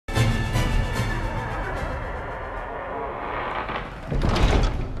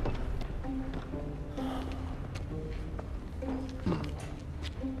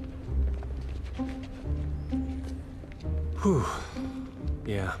Whew.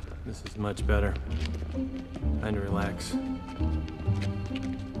 Yeah, this is much better. Time to relax.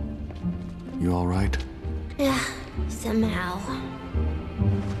 You all right? Yeah, somehow.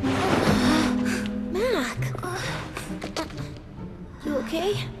 Mac! You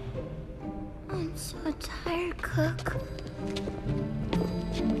okay? I'm so tired, Cook.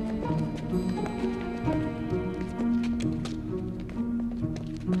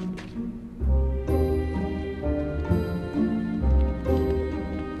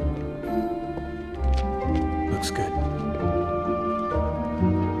 Looks good.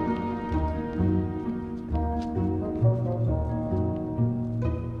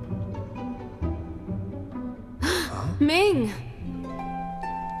 Ming!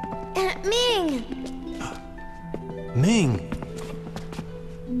 Aunt Ming! Ming!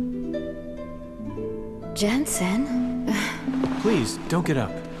 Jansen? Please, don't get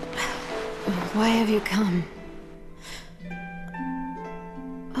up. Why have you come?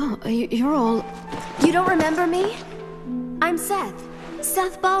 Oh, you're all... You don't remember me? I'm Seth.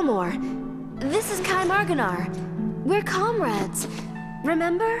 Seth Balmore. This is Kai Marganar. We're comrades.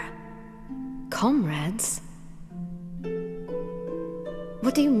 Remember? Comrades?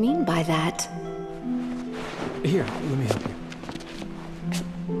 What do you mean by that? Here, let me help you.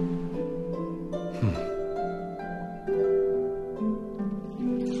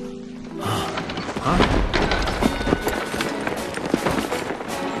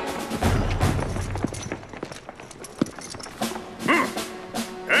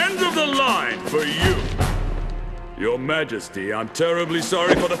 End of the line for you! Your Majesty, I'm terribly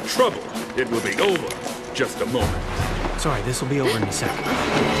sorry for the trouble. It will be over. Just a moment. Sorry, this will be over in a second.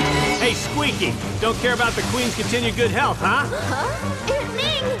 Hey, Squeaky! Don't care about the Queen's continued good health, huh? Aunt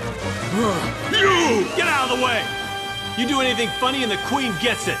Ming! You! Get out of the way! You do anything funny and the Queen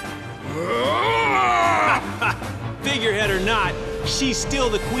gets it. Figurehead or not, she's still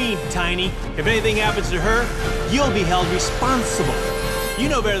the Queen, Tiny. If anything happens to her, you'll be held responsible. You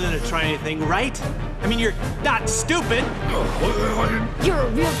know better than to try anything, right? I mean, you're not stupid. You're a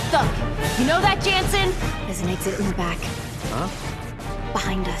real thug. You know that, Jansen? There's an exit in the back. Huh?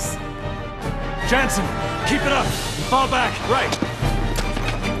 Behind us. Jansen, keep it up. Fall back. Right.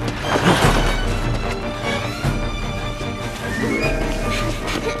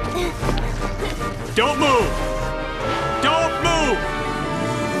 Don't move. Don't move.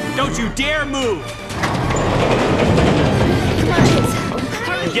 Don't you dare move. Come on, kids.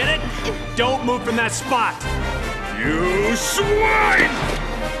 Hurry. You get it? Don't move from that spot. You swine!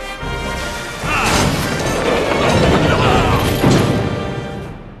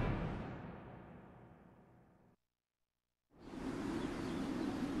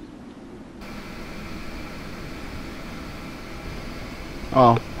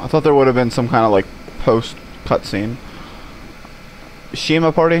 Oh, I thought there would have been some kind of like post cutscene. Is she in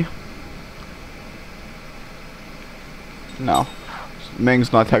my party? No.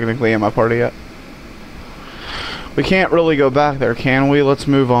 Ming's not technically in my party yet. We can't really go back there, can we? Let's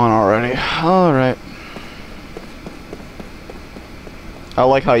move on already. Alright. I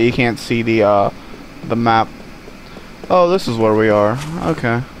like how you can't see the map. Oh, this is where we are.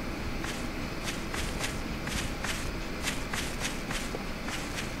 Okay.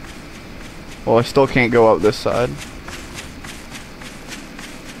 Well, I still can't go up this side.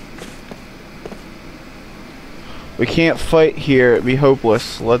 We can't fight here. It'd be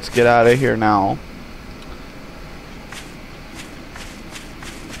hopeless. Let's get out of here now.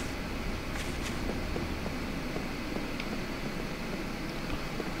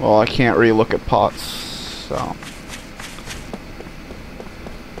 Well, I can't re-look at pots, so...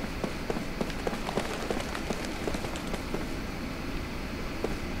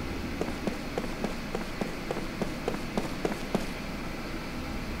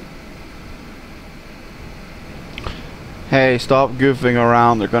 Hey, stop goofing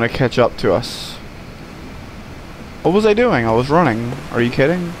around. They're gonna catch up to us. What was I doing? I was running. Are you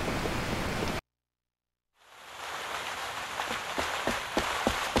kidding?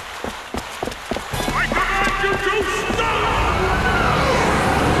 I command you to stop!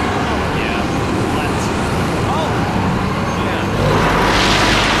 Yeah, let's. Oh!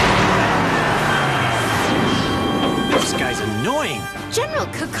 Yeah. This guy's annoying. General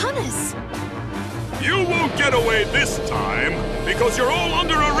Kokonis! You won't get away this time, because you're all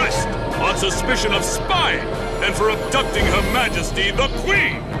under arrest on suspicion of spying and for abducting Her Majesty the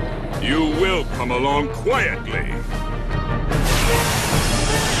Queen. You will come along quietly.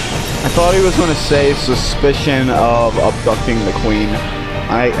 I thought he was going to say suspicion of abducting the Queen.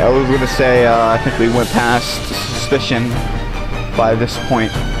 I was going to say, I think we went past suspicion by this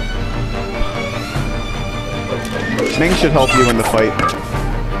point. Ming should help you in the fight.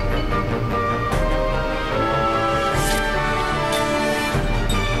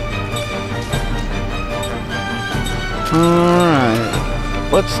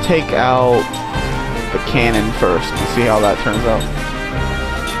 Alright. Let's take out the cannon first and see how that turns out.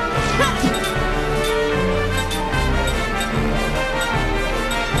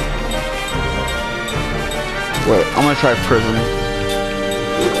 Wait, I'm gonna try prison.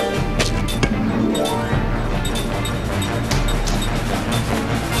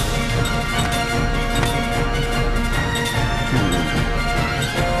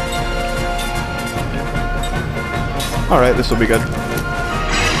 Alright, this will be good.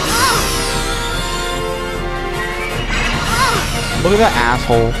 Look at that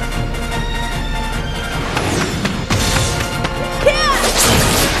asshole.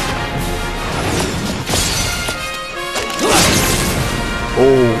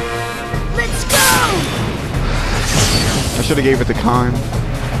 Oh. Let's go! I should have gave it to Khan.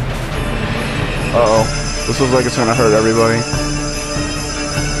 Uh-oh. This looks like it's gonna hurt everybody.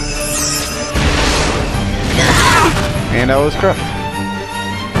 And I was correct.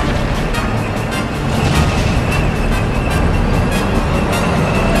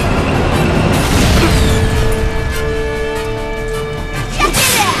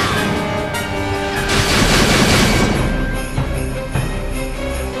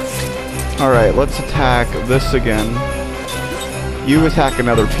 Alright, let's attack this again. You attack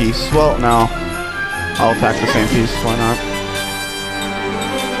another piece. Well, no. I'll attack the same piece. Why not?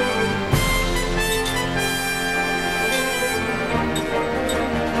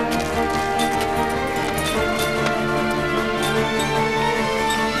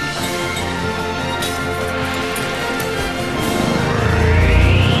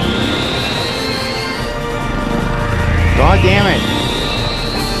 God damn it!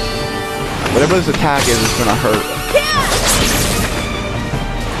 Whatever this attack is, it's gonna hurt.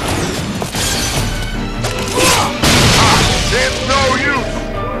 It's no use!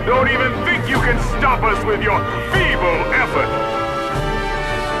 Don't even think you can stop us with your feeble effort!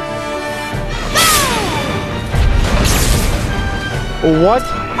 What?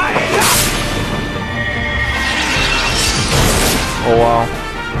 Oh wow.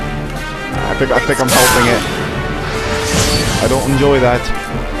 I think I'm helping it. I don't enjoy that.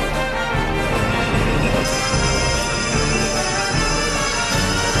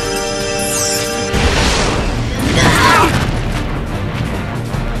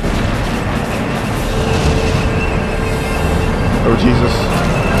 Oh Jesus.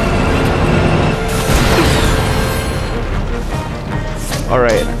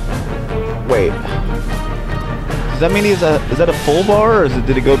 Alright. Wait. Does that mean is that a full bar or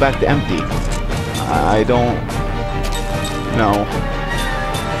did it go back to empty? I don't know.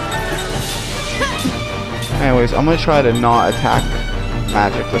 Anyways, I'm gonna try to not attack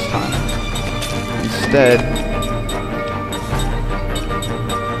magic this time. Instead,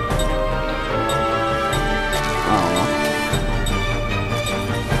 I don't know.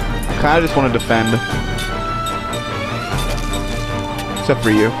 I kinda just want to defend. Except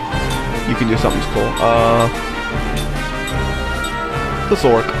for you. You can do something cool.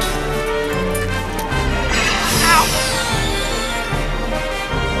 This'll work.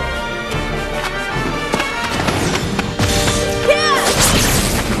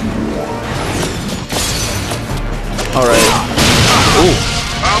 Alright. Ooh.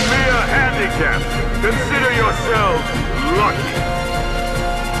 A mere handicap. Consider yourselves lucky.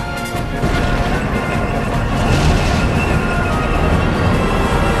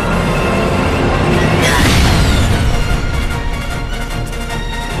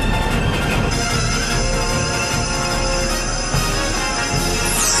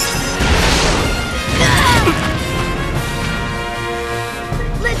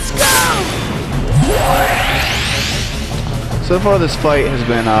 Let's go! So far this fight has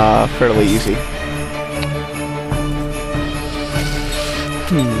been fairly easy.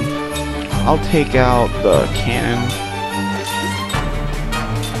 I'll take out the cannon.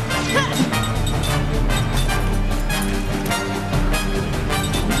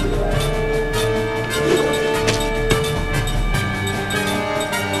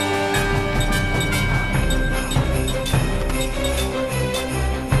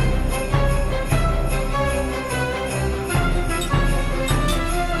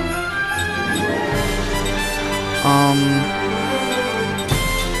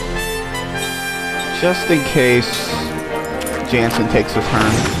 Just in case Jansen takes a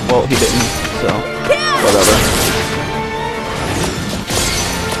turn. Well, he didn't, so whatever.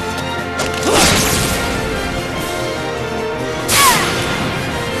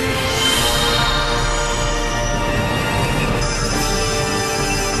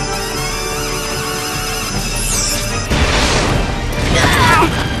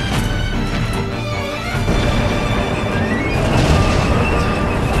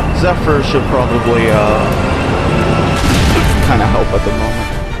 Zephyr should probably kind of help at the moment.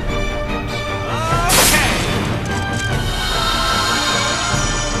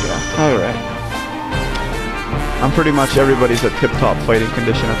 Yeah, alright. I'm pretty much everybody's at tip-top fighting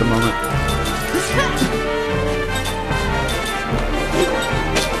condition at the moment.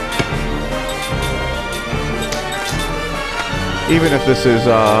 Even if this is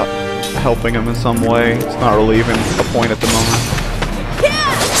helping him in some way, it's not really even a point at the moment.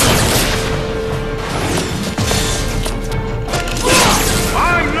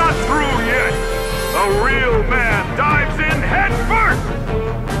 I'm not through yet! A real man dives in head first!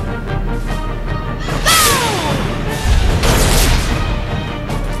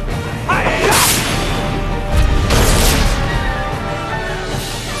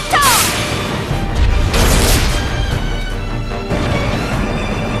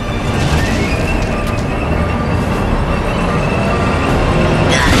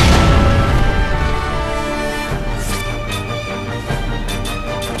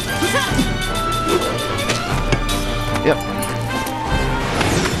 Yep.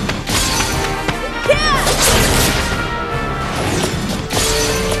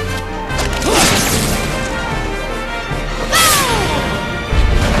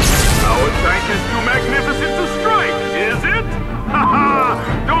 Our tank is too magnificent to strike, is it? Haha!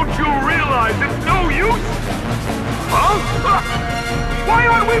 Don't you realize it's no use? Huh? Why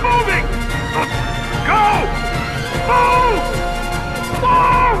aren't we moving? Go! Move!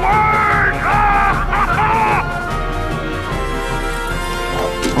 Forward!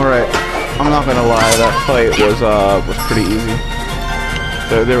 Alright, I'm not gonna lie, that fight was pretty easy.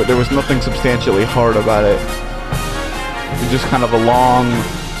 There was nothing substantially hard about it. It was just kind of a long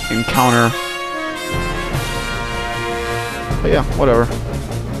encounter. But yeah, whatever.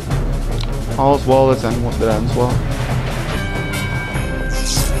 All's well that ends well.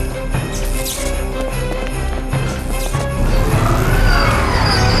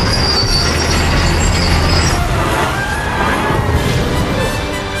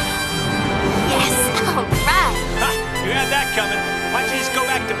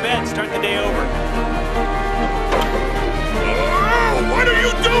 Start the day over. Oh, what are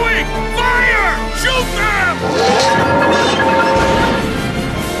you doing? Fire! Shoot them!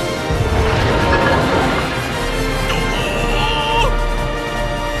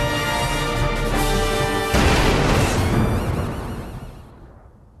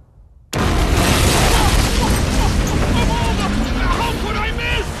 How could I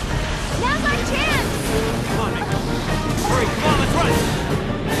miss? Now's our chance! Come on, Miko. Hurry, come on, let's run!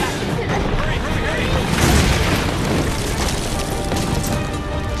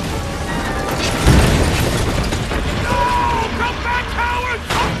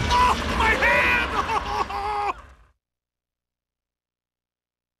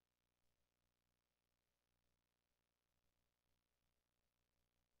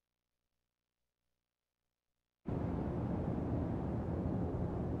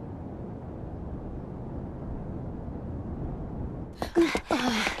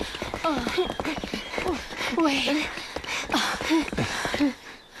 Wait.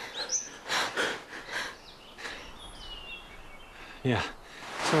 Yeah,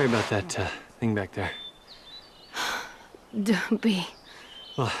 sorry about that thing back there. Don't be.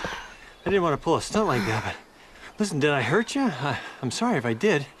 Well, I didn't want to pull a stunt like that, but listen, did I hurt you? I'm sorry if I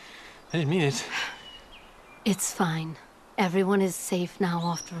did. I didn't mean it. It's fine. Everyone is safe now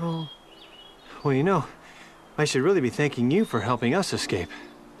after all. Well, you know, I should really be thanking you for helping us escape.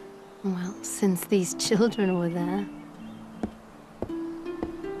 Well, since these children were there.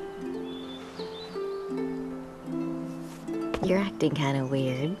 You're acting kind of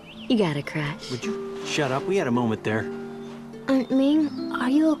weird. You got a crush. Would you shut up? We had a moment there. Aunt Ming, are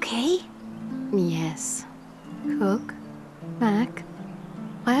you okay? Yes. Cook? Mac?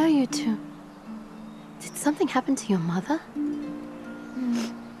 Why are you two? Did something happen to your mother?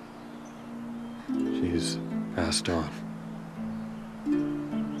 She's passed on.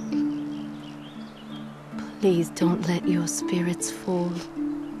 Please don't let your spirits fall.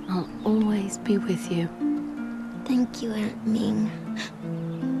 I'll always be with you. Thank you, Aunt Ming.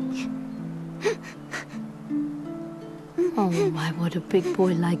 Oh, why would a big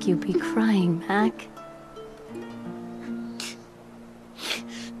boy like you be crying, Mac?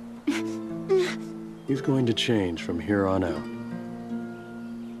 He's going to change from here on out.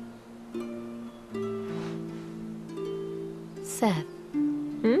 Seth.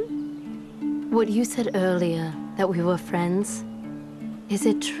 What you said earlier, that we were friends, is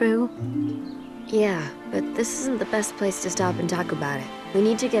it true? Yeah, but this isn't the best place to stop and talk about it. We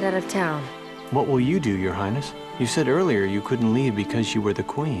need to get out of town. What will you do, Your Highness? You said earlier you couldn't leave because you were the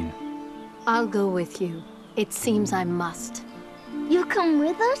queen. I'll go with you. It seems I must. You'll come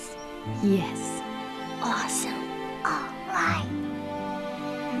with us? Yes. Awesome. All right.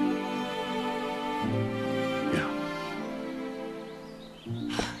 Yeah.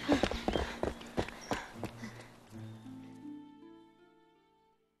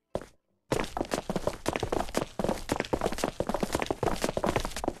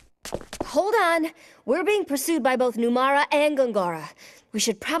 Hold on. We're being pursued by both Numara and Gongora. We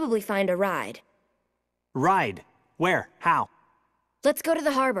should probably find a ride. Ride? Where? How? Let's go to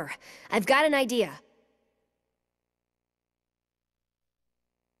the harbor. I've got an idea.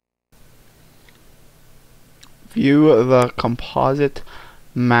 View the composite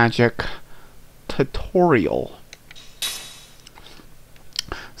magic tutorial.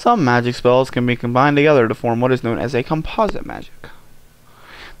 Some magic spells can be combined together to form what is known as a composite magic.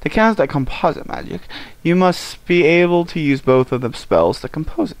 To cast a composite magic, you must be able to use both of the spells to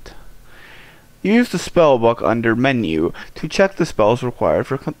compose it. Use the spell book under Menu to check the spells required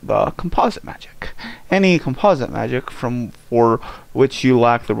for the composite magic. Any composite magic for which you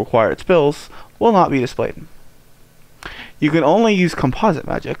lack the required spells will not be displayed. You can only use composite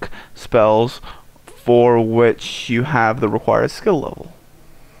magic spells for which you have the required skill level.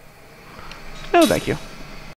 No, thank you.